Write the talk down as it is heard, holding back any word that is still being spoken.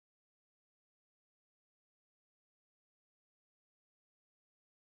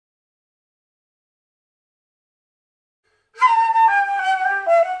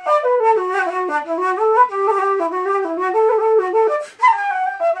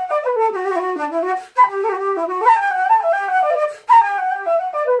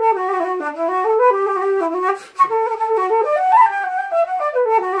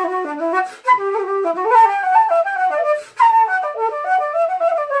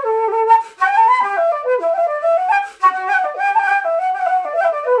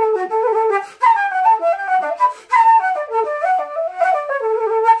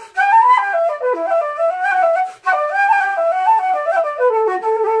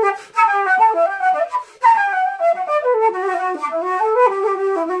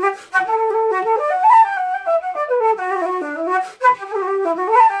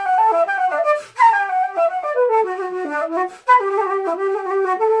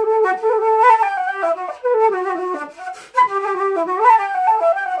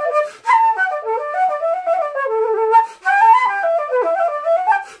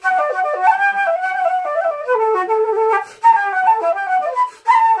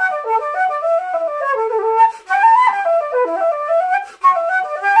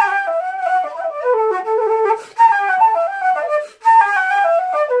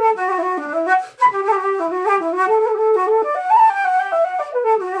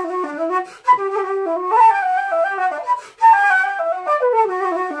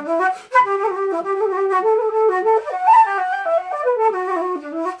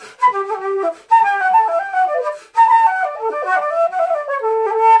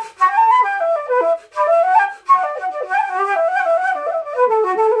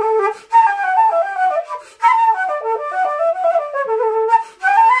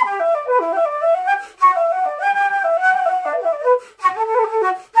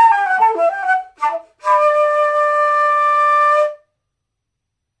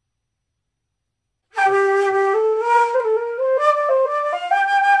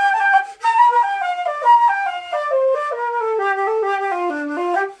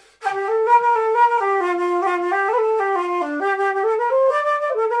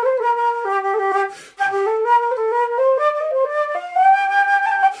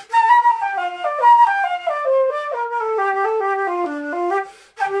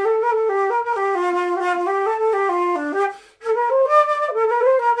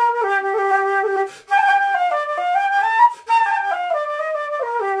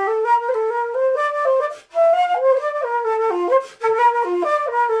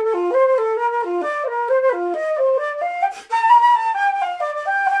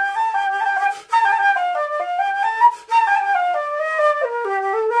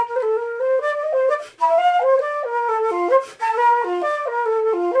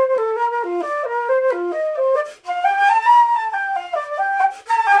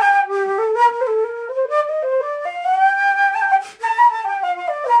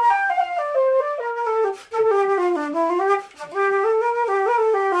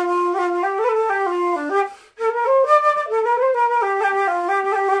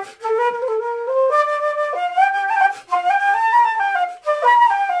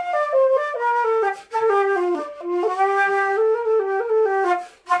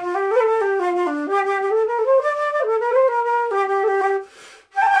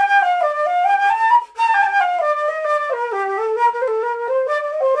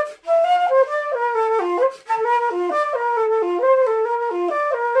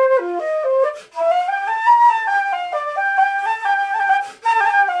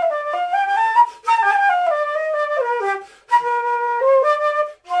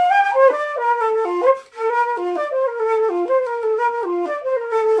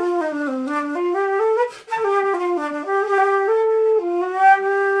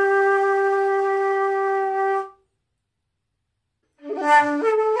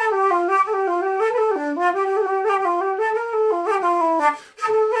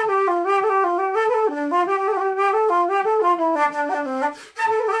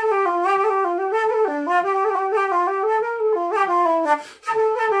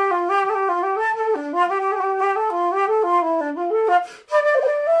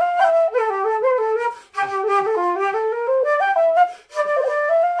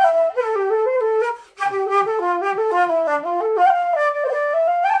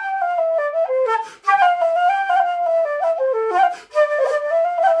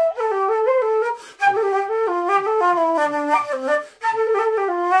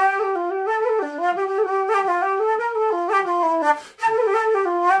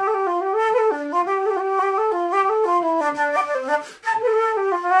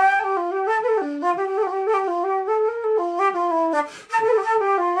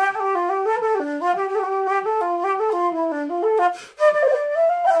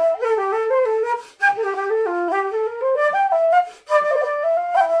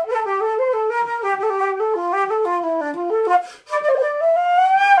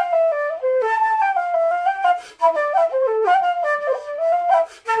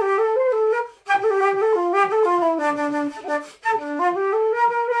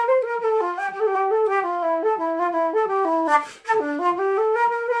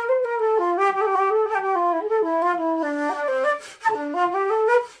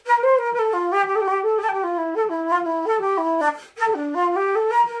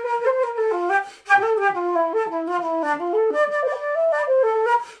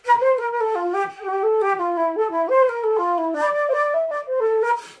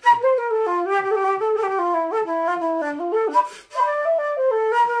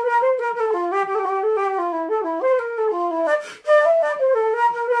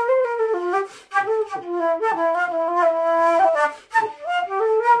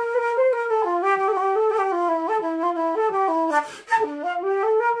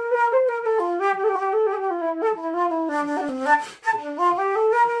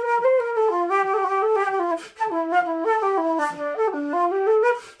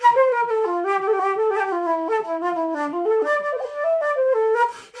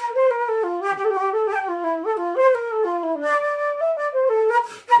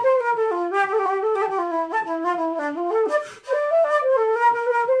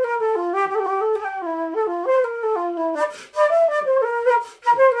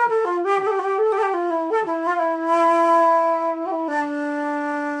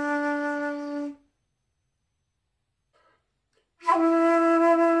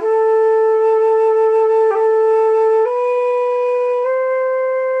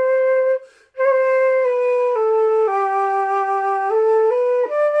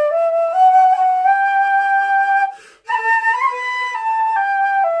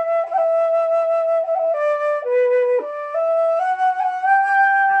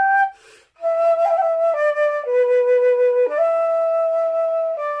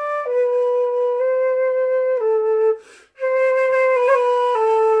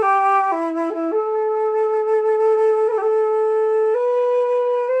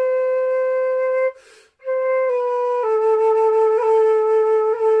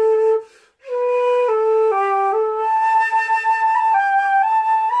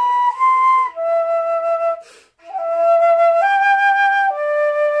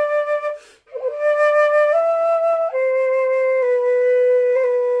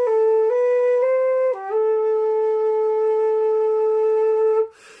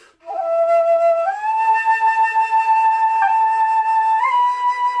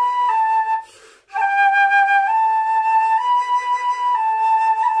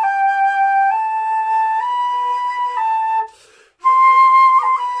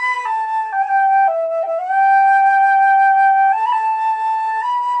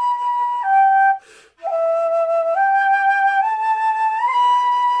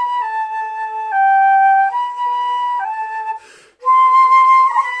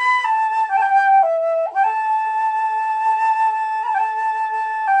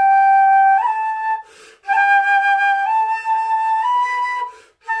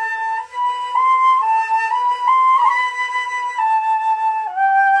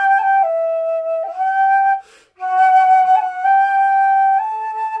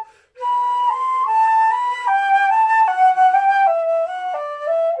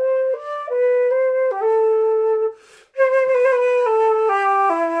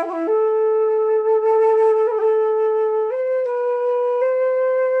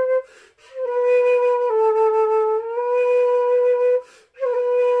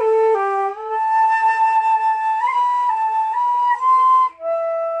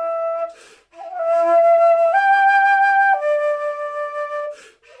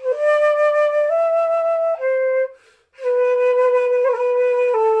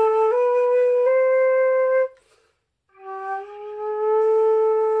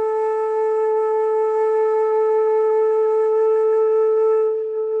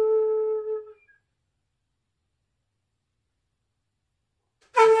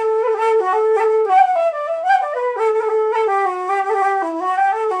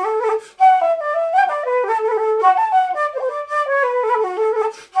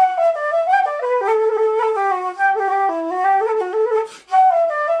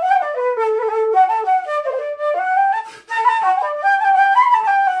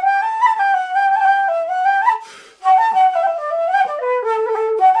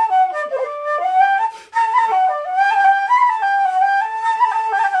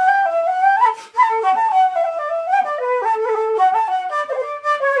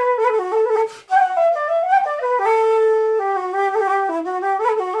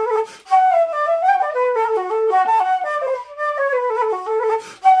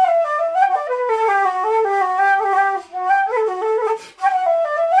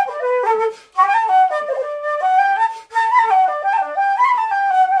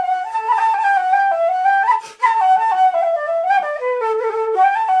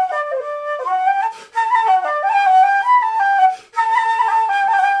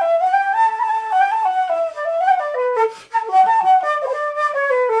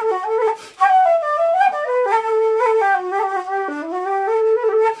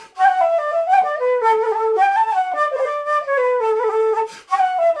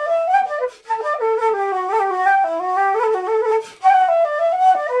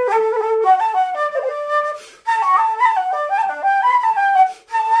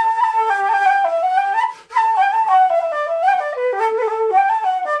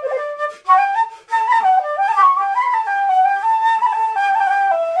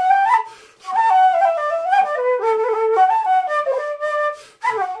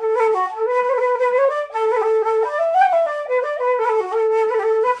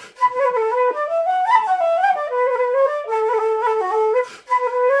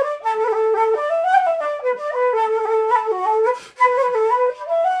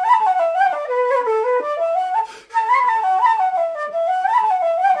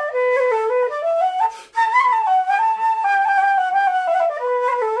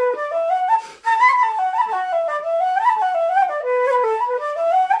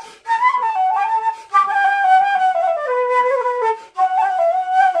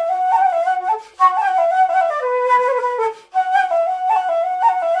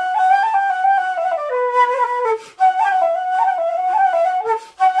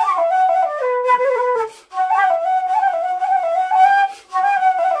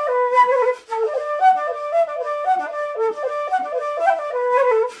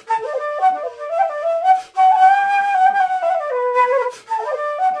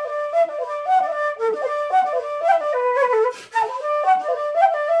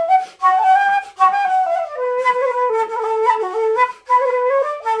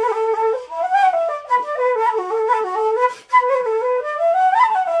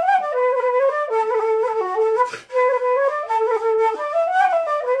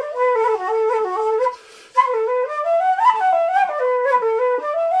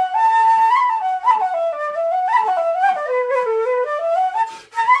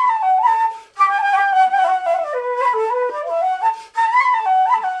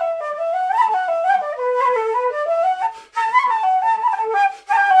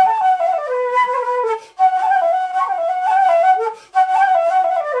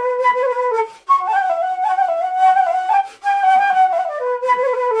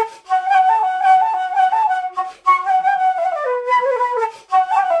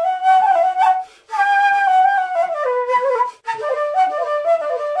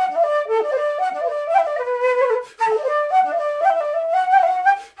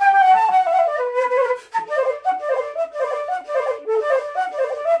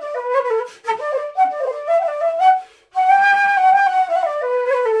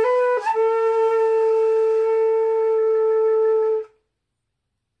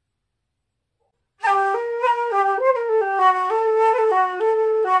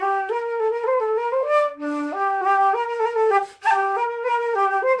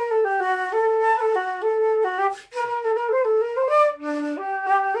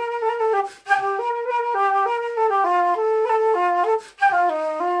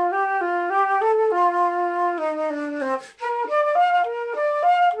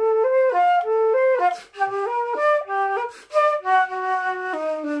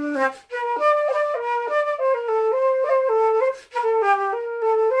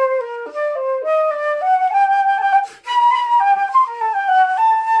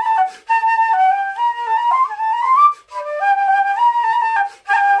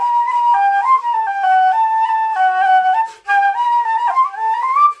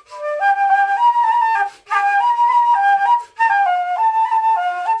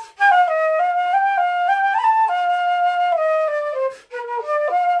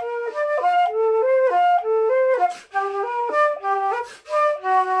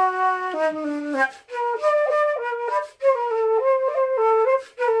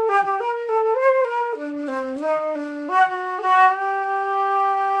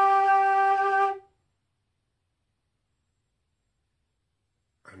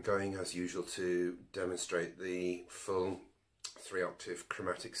I'm going as usual to demonstrate the full 3-octave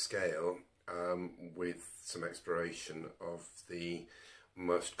chromatic scale with some exploration of the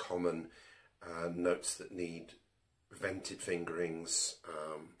most common notes that need vented fingerings,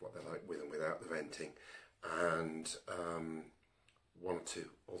 what they're like with and without the venting, and one or two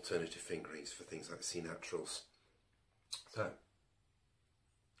alternative fingerings for things like C naturals. So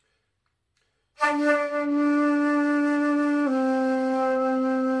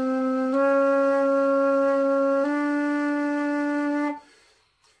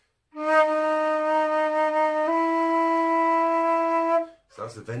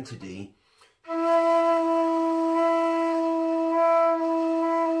that's the vented E.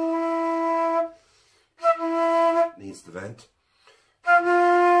 Needs the vent.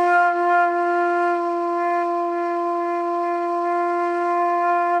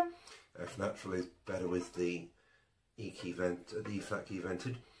 F natural is better with the E key vent, the E flat key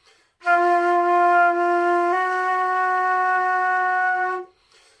vented.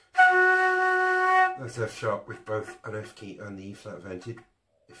 That's F sharp with both an F key and the E flat vented,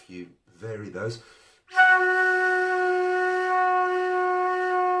 if you vary those.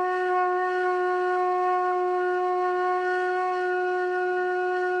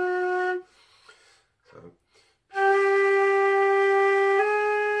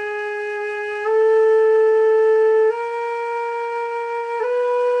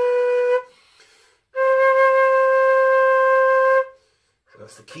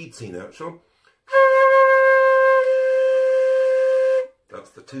 That's the keyed C natural.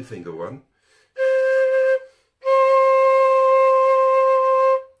 That's the 2-finger one.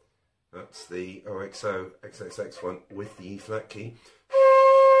 That's the OXO XXX one with the E flat key.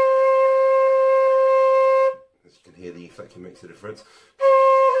 As you can hear, the E flat key makes a difference.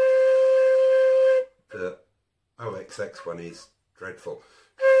 The OXX one is dreadful.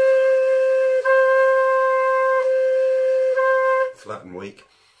 Flat and weak.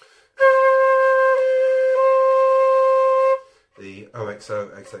 The OXO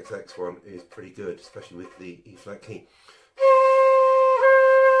XXX one is pretty good, especially with the E flat key.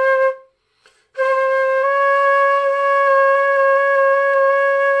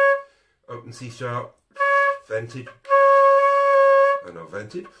 Open C sharp, vented, and not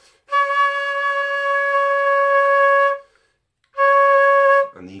vented.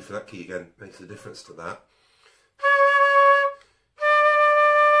 And the E flat key again makes a difference to that.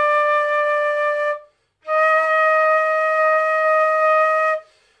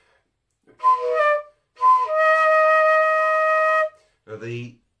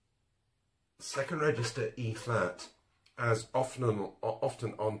 The second register E flat, as often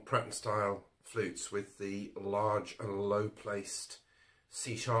on Pratten-style flutes with the large and low placed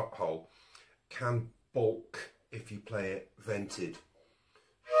C sharp hole, can balk if you play it vented.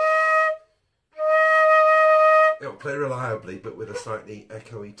 It'll play reliably, but with a slightly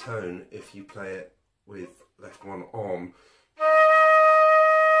echoey tone if you play it with left one on.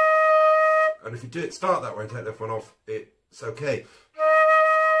 And if you start that way and take left one off, it's okay.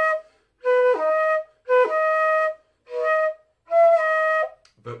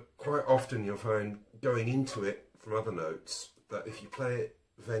 But quite often you'll find going into it from other notes that if you play it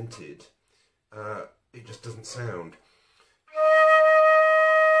vented, it just doesn't sound.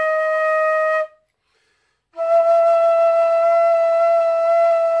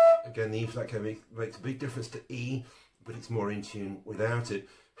 Again, the E flat key makes a big difference to E, but it's more in tune without it.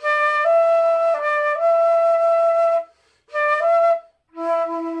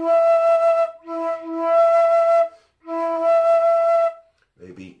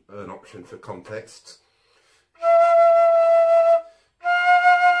 Maybe an option for context.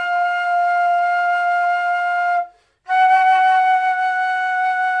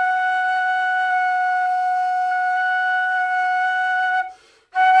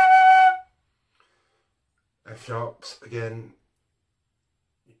 F sharps, again,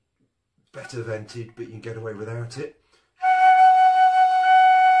 better vented, but you can get away without it.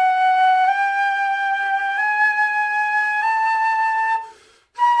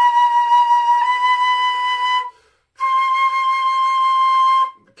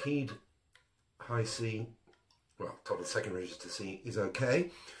 Keyed high C, well, top of the second register C is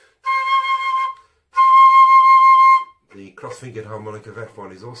okay. The cross-fingered harmonic of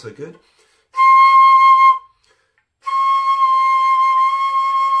F1 is also good.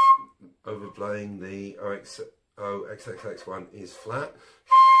 Overplaying the OXO XXX one is flat,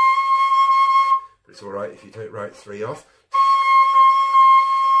 but it's alright if you don't write 3 off.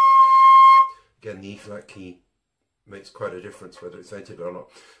 Again, the E flat key makes quite a difference whether it's vented or not.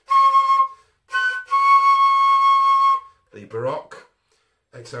 The Baroque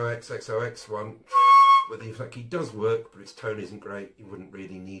XOX, XOX one where the E flat key does work, but its tone isn't great. You wouldn't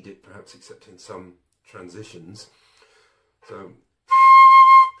really need it, perhaps, except in some transitions. So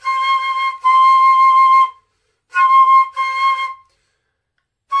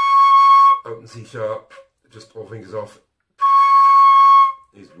open C sharp, just all fingers off,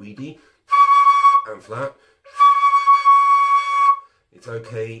 is weedy and flat. It's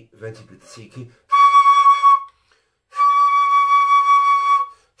okay, vented with the C key.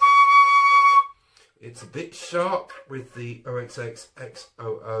 It's a bit sharp with the OXX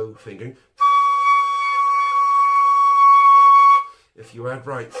XOO fingering. If you add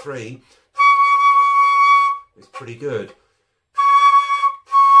right 3, it's pretty good.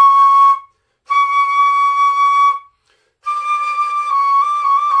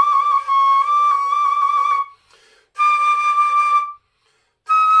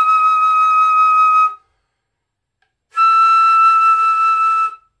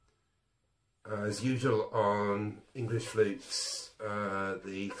 As usual on English flutes,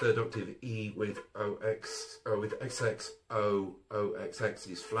 the third octave E with with XX O OXX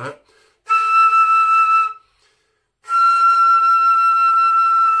is flat.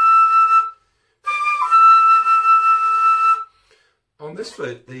 On this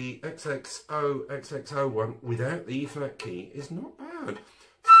flute, the XXO XXO one without the E flat key is not bad,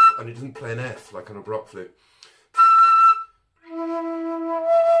 and it doesn't play an F like on a Brock flute.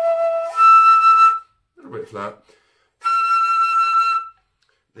 Bit flat.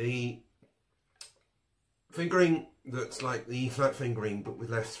 The fingering that's like the E flat fingering but with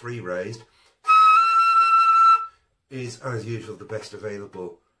left 3 raised is, as usual, the best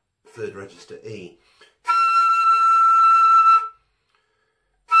available third register E.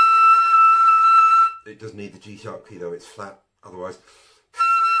 It does need the G sharp key though, it's flat otherwise.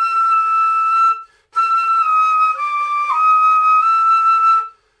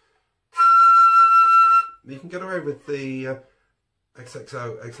 You can get away with the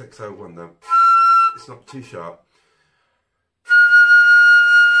XXO XXO one though. It's not too sharp.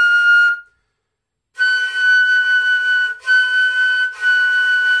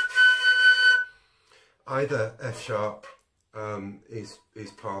 Either F sharp is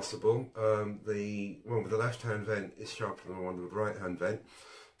passable. The one with the left hand vent is sharper than the one with the right hand vent.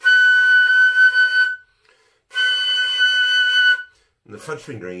 And the fudge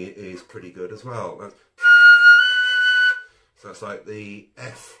fingering is pretty good as well. So that's like the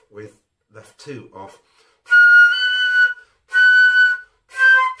F with left 2 off.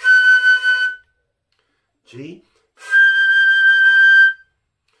 G.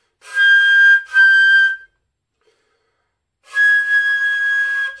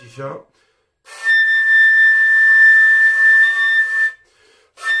 G sharp.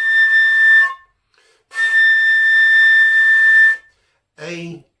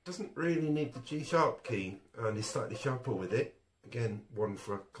 A doesn't really need the G sharp key and is slightly sharper with it. Again, one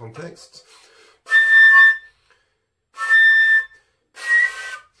for context.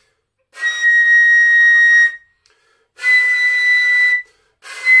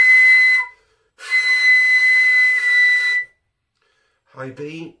 High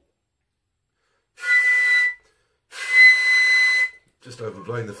B. Just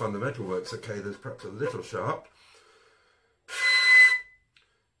overblowing the fundamental works. Okay, there's perhaps a little sharp.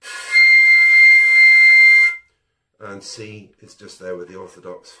 And C is just there with the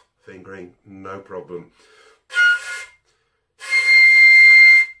orthodox fingering, no problem.